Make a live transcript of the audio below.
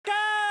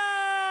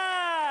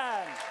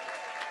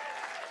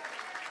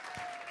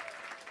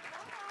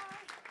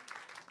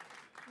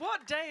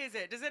What day is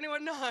it? Does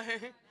anyone know?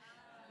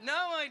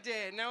 No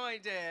idea, no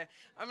idea.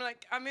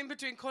 I'm in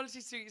between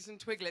Quality Streets and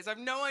Twiglets. I've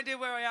no idea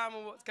where I am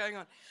or what's going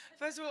on.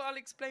 First of all, I'll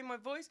explain my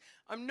voice.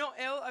 I'm not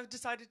ill. I've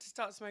decided to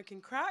start smoking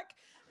crack.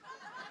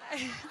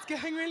 It's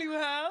going really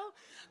well.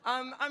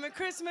 I'm a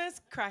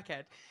Christmas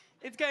crackhead.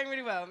 It's going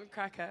really well. I'm a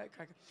cracker.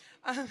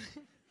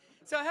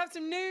 So I have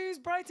some news.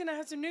 Brighton, I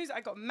have some news. I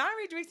got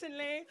married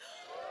recently.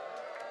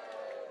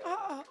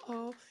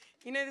 Oh.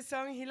 You know the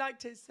song? He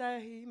liked it, so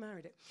he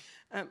married it.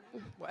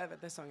 Whatever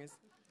the song is.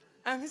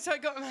 So I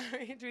got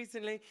married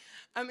recently.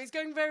 It's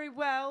going very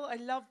well. I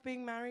love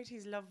being married.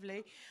 He's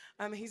lovely.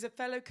 He's a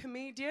fellow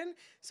comedian,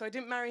 so I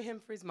didn't marry him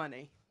for his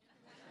money.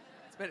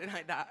 Let's put it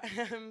like that.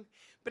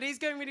 But he's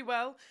going really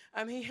well.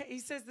 He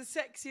says the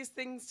sexiest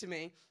things to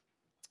me.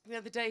 The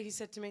other day he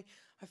said to me,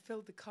 I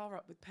filled the car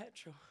up with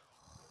petrol.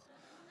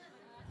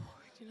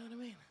 Do you know what I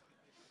mean?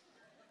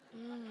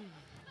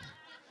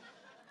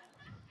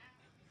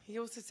 He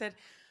also said,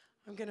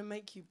 I'm going to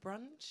make you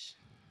brunch.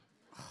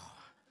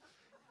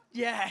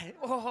 Yeah.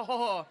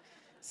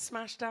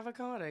 Smashed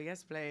avocado.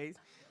 Yes, please.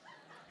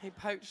 He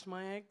poached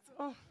my eggs.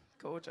 Oh,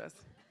 gorgeous.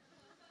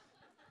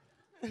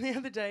 And the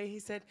other day he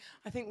said,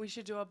 I think we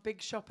should do our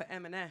big shop at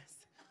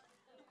M&S.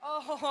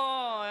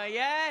 Oh,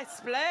 yes,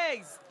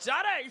 please.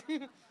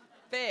 Johnny.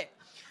 Fit.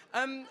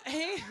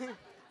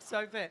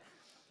 So fit.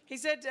 He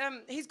said,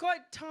 he's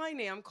quite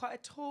tiny. I'm quite a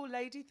tall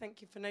lady.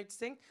 Thank you for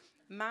noticing.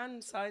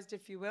 Man-sized,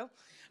 if you will.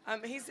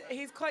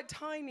 He's quite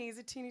tiny. He's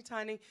a teeny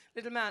tiny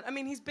little man. I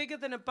mean, he's bigger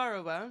than a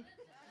burrower.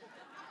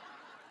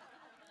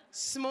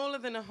 Smaller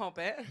than a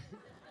hobbit.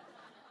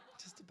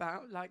 Just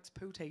about. Likes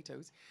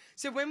potatoes.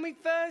 So when we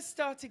first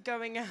started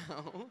going out...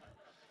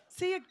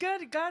 See, you're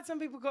good. Glad some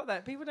people got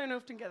that. People don't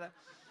often get that.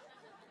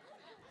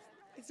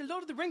 It's a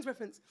Lord of the Rings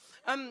reference.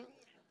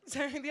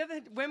 So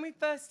when we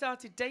first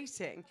started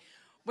dating,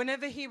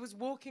 whenever he was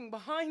walking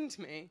behind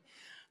me,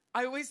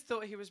 I always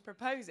thought he was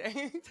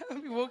proposing.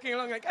 I'd be walking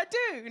along like, I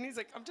do. And he's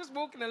like, I'm just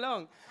walking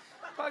along.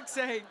 Fuck's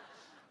sake.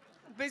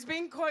 But it's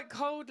been quite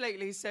cold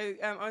lately, so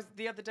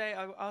the other day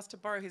I asked to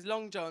borrow his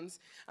long johns,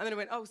 and then I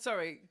went, oh,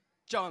 sorry,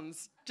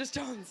 Johns. Just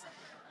Johns.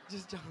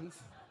 Just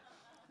Johns.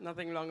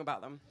 Nothing long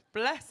about them.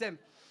 Bless him.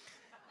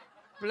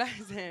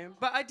 Bless him.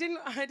 But I didn't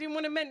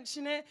want to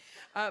mention it,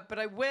 but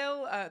I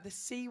will. The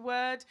C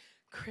word,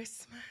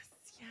 Christmas.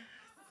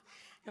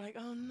 You're like,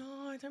 oh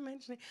no, don't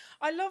mention it.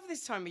 I love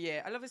this time of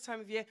year.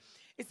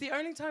 It's the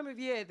only time of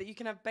year that you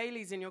can have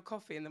Baileys in your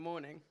coffee in the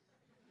morning.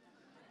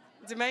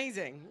 It's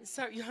amazing.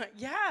 So you're like,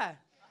 yeah,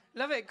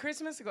 love it.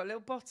 Christmas, I've got a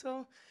little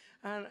bottle,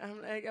 and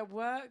at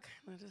work,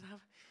 I just have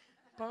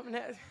I'm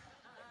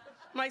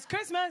like, it's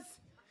Christmas.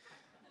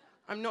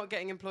 I'm not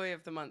getting Employee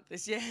of the Month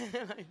this year. So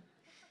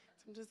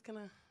I'm just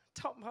gonna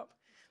top up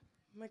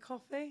my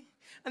coffee,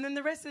 and then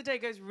the rest of the day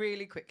goes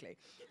really quickly.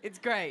 It's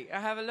great. I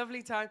have a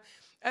lovely time.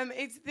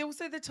 It's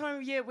also the time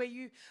of year where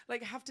you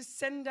have to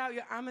send out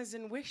your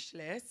Amazon wish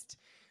list.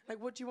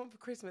 Like, what do you want for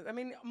Christmas? I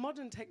mean,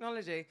 modern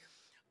technology.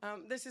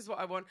 This is what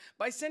I want.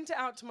 But I sent it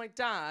out to my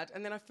dad,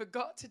 and then I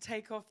forgot to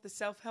take off the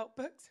self-help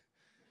books.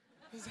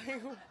 I was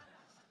like,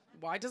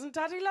 why doesn't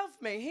Daddy love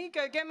me? Here you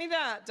go, get me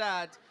that,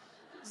 Dad.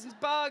 It's a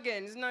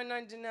bargain. It's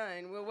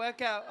 $9.99. We'll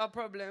work out our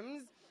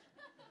problems.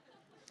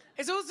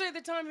 It's also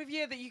the time of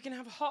year that you can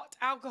have hot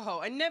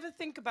alcohol. I never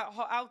think about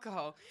hot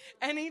alcohol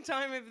any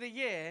time of the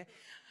year.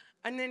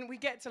 And then we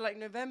get to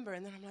November,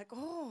 and then I'm like,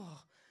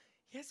 oh,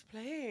 yes,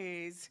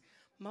 please.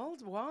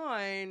 Mulled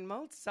wine,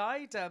 mulled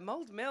cider,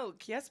 mulled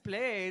milk, yes,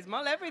 please.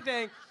 Mull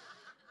everything.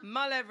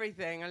 Mull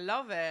everything. I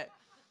love it.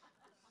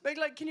 But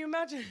can you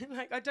imagine?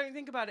 I don't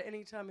think about it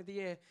any time of the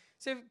year.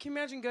 So can you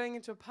imagine going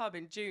into a pub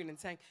in June and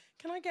saying,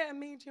 can I get a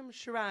medium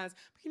Shiraz?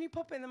 But can you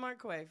pop it in the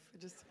microwave for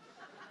just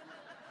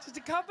a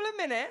couple of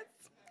minutes?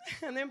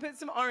 And then put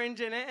some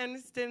orange in it and a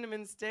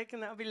cinnamon stick,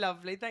 and that'll be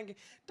lovely. Thank you.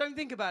 Don't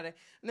think about it.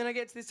 And then I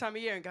get to this time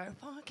of year and go,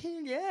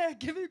 fucking yeah,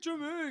 give it to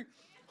me.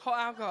 Hot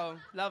alcohol.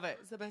 Love it.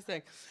 It's the best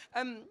thing.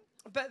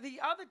 But the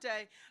other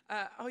day,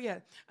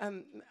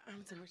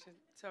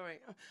 sorry.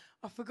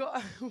 I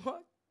forgot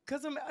what,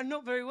 because I'm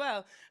not very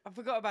well. I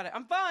forgot about it.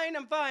 I'm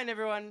fine,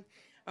 everyone.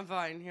 I'm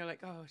fine. You're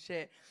like, oh,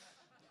 shit.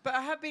 But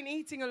I have been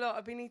eating a lot.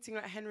 I've been eating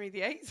like Henry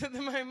VIII at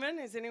the moment.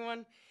 Is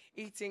anyone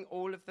eating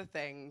all of the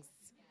things?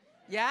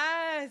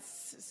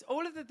 Yes,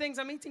 all of the things.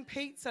 I'm eating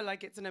pizza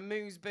like it's an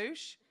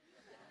amuse-bouche.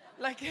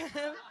 like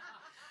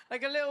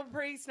a little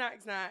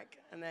pre-snack,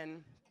 and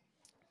then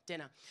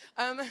dinner.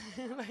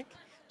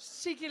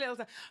 Cheeky little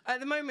stuff. At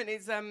the moment,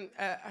 it's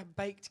a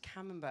baked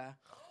camembert.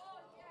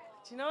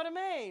 Do you know what I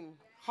mean?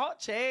 Hot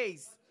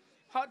cheese,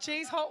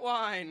 hot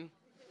wine.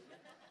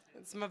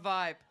 That's my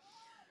vibe.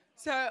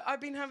 So I've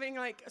been having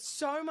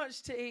so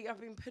much to eat. I've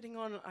been putting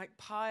on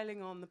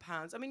piling on the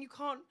pounds. I mean, you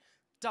can't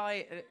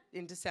diet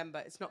in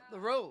December. It's not the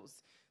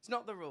rules. You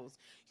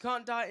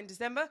can't diet in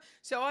December.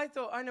 So I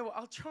thought, I know what,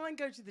 I'll try and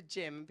go to the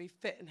gym and be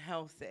fit and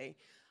healthy.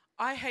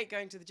 I hate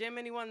going to the gym.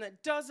 Anyone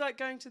that does like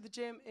going to the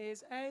gym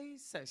is a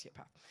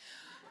sociopath.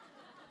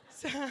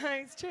 So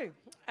it's true.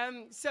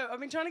 So I've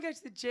been trying to go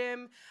to the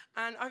gym,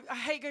 and I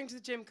hate going to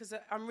the gym because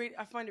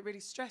I find it really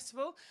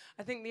stressful.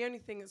 I think the only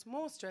thing that's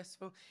more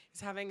stressful is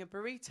having a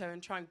burrito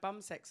and trying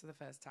bum sex for the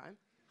first time.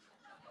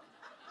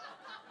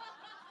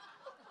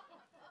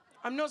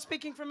 I'm not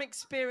speaking from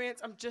experience.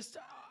 I'm just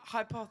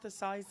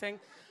hypothesizing.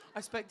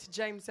 I spoke to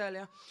James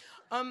earlier.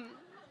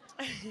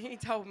 He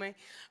told me.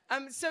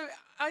 So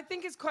I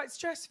think it's quite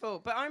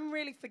stressful, but I'm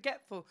really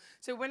forgetful.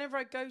 So whenever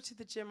I go to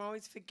the gym, I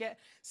always forget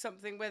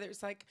something, whether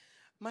it's like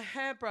my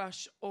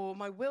hairbrush or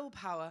my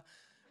willpower.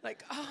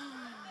 Like,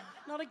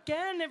 not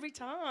again every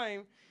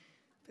time.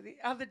 But the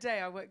other day,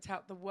 I worked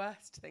out the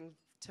worst thing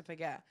to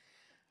forget,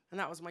 and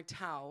that was my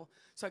towel.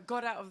 So I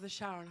got out of the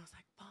shower, and I was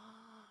like,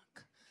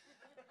 fuck.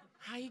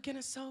 How are you going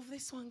to solve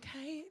this one,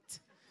 Kate?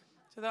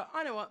 So I thought,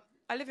 I know what?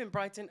 I live in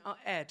Brighton, I'll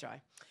air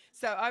dry.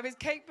 So I was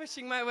Kate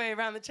Bushing my way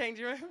around the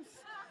changing rooms.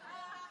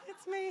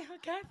 It's me,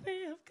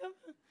 Kathy, I've come.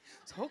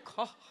 So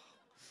cold.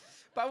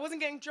 But I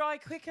wasn't getting dry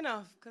quick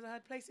enough because I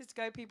had places to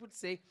go, people to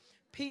see,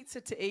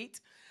 pizza to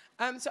eat.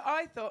 So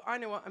I thought, I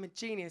know what, I'm a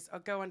genius. I'll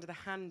go under the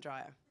hand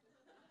dryer.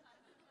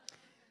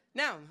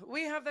 Now,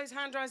 we have those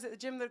hand dryers at the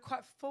gym that are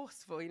quite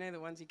forceful. You know, the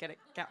ones you get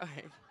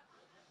away.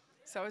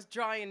 So I was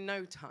dry in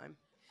no time.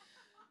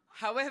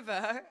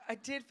 However, I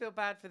did feel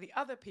bad for the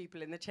other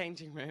people in the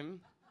changing room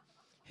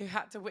who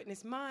had to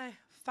witness my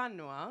fan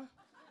noir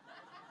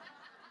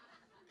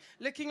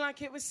looking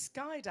like it was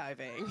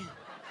skydiving.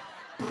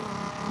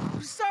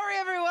 Sorry,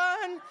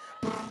 everyone.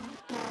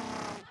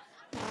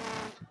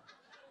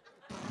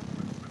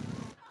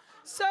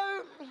 So,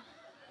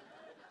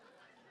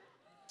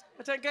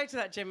 I don't go to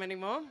that gym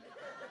anymore.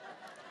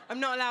 I'm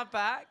not allowed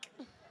back.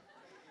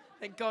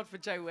 Thank God for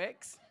Joe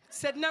Wicks.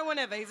 Said no one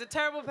ever. He's a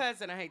terrible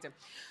person. I hate him.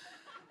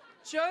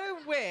 Joe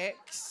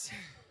Wicks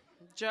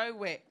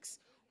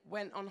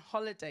went on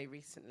holiday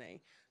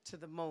recently to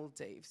the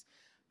Maldives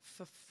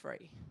for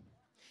free.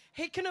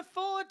 He can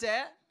afford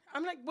it.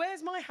 I'm like,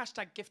 where's my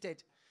hashtag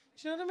gifted?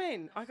 Do you know what I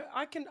mean?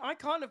 I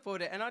can't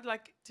afford it, and I'd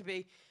like to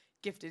be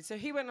gifted. So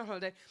he went on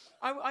holiday.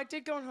 I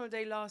did go on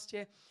holiday last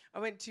year. I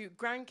went to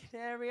Gran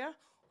Canaria.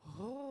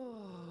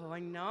 Oh, I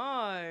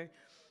know.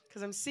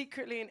 Because I'm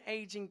secretly an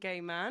aging gay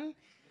man.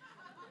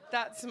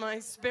 That's my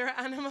spirit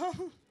animal.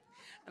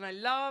 And I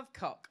love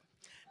cock.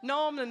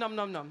 Nom, nom,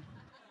 nom, nom.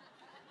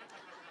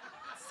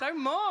 So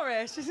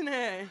Moorish, isn't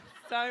it?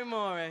 So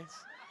Moorish.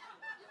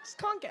 Just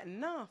can't get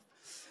enough.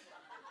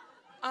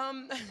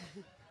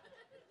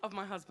 Of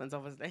my husband's,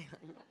 obviously.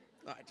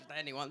 Not just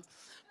anyone's.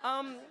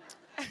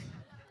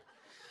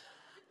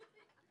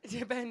 It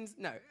depends.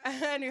 No.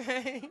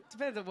 Anyway,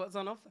 depends on what's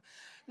on offer.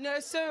 No,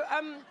 so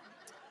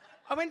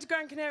I went to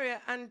Gran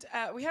Canaria, and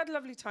we had a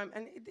lovely time.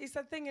 And it's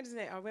that thing, isn't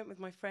it? I went with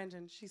my friend,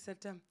 and she said,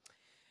 isn't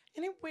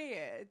it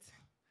weird?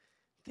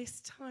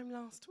 This time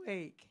last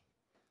week,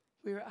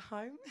 we were at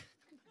home.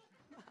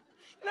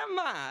 Isn't that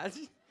mad?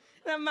 Isn't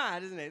that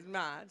mad, isn't it? It's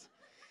mad.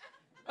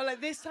 Or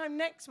like this time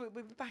next week,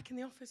 we'll be back in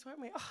the office, won't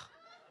we? Oh.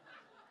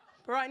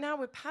 But right now,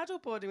 we're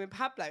paddleboarding with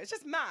Pablo. It's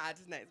just mad,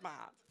 isn't it? It's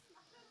mad.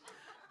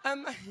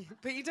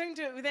 But you don't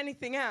do it with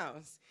anything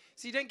else.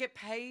 So you don't get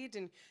paid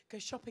and go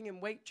shopping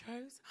in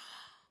Waitrose.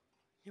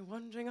 You're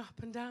wandering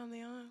up and down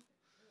the aisle,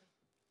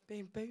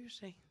 being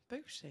bougie.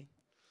 You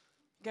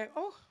go,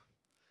 oh,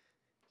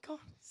 God,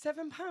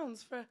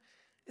 £7 for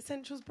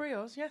Essentials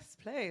brioche? Yes,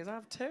 please. I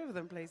have 2 of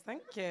them, please.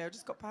 Thank you. I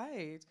just got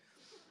paid.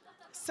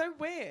 So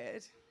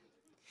weird.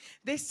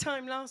 This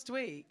time last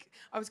week,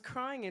 I was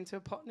crying into a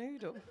pot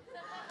noodle.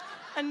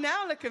 And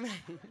now look at me,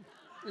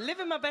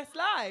 living my best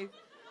life.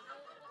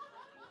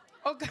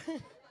 Or go,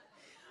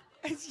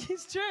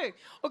 it's true.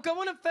 Or go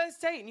on a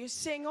first date and you're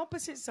sitting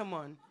opposite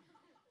someone.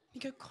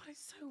 You go, God,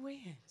 it's so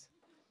weird.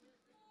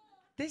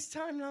 This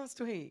time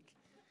last week,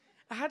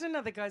 I had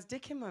another guy's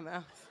dick in my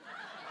mouth.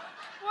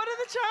 What are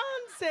the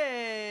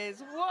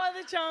chances? What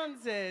are the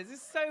chances?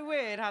 It's so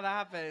weird how that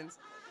happens.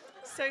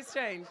 So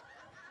strange.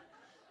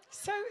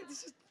 So, it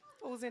just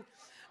falls in.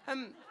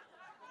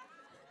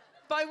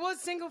 But I was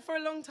single for a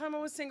long time. I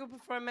was single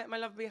before I met my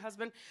lovely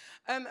husband.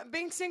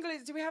 Being single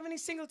is, do we have any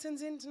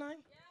singletons in tonight?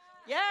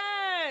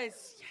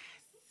 Yes!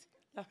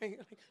 Yes!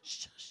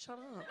 Shut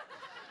up.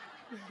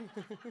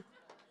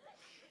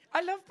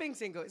 I love being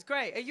single. It's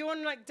great. Are you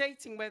on, like,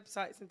 dating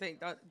websites and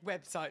things?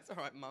 Websites. All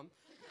right, Mum.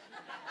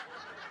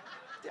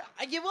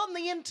 Are you on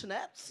the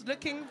internet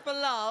looking for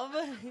love?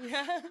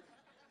 Yeah.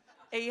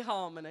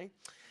 eHarmony.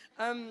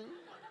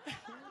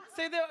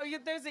 So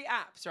there's the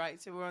apps,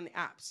 right? So we're on the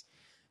apps.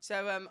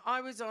 So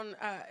I was on,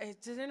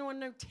 does anyone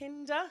know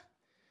Tinder?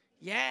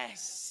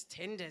 Yes,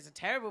 Tinder's a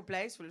terrible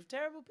place full of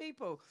terrible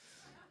people.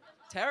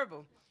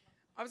 Terrible.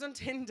 I was on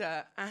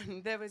Tinder,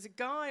 and there was a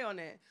guy on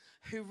it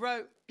who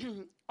wrote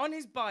on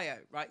his bio,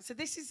 right? So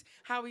this is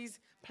how he's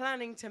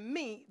planning to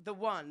meet the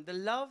one, the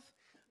love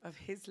of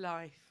his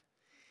life.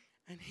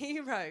 And he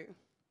wrote,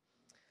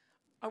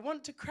 I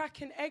want to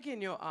crack an egg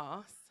in your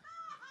arse.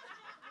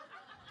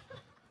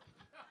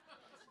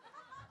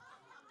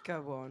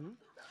 Go on.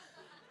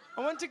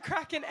 I want to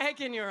crack an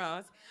egg in your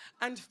ass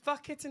and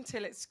fuck it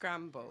until it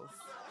scrambles.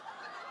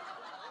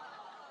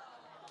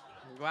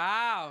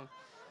 Wow.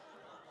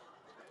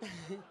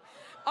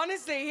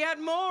 Honestly, he had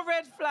more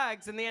red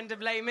flags than the end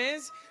of Les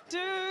Mis. Do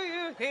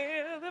you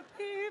hear the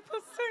people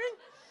sing?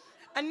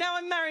 And now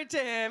I'm married to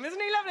him.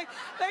 Isn't he lovely?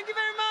 Thank you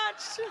very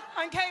much.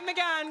 I'm Kate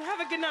McGann. Have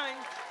a good night.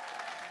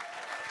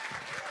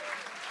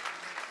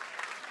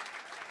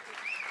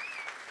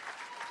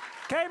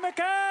 Kate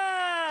McGann!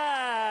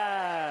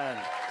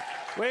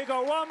 We've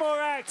got one more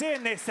act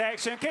in this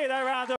section. Keep that round.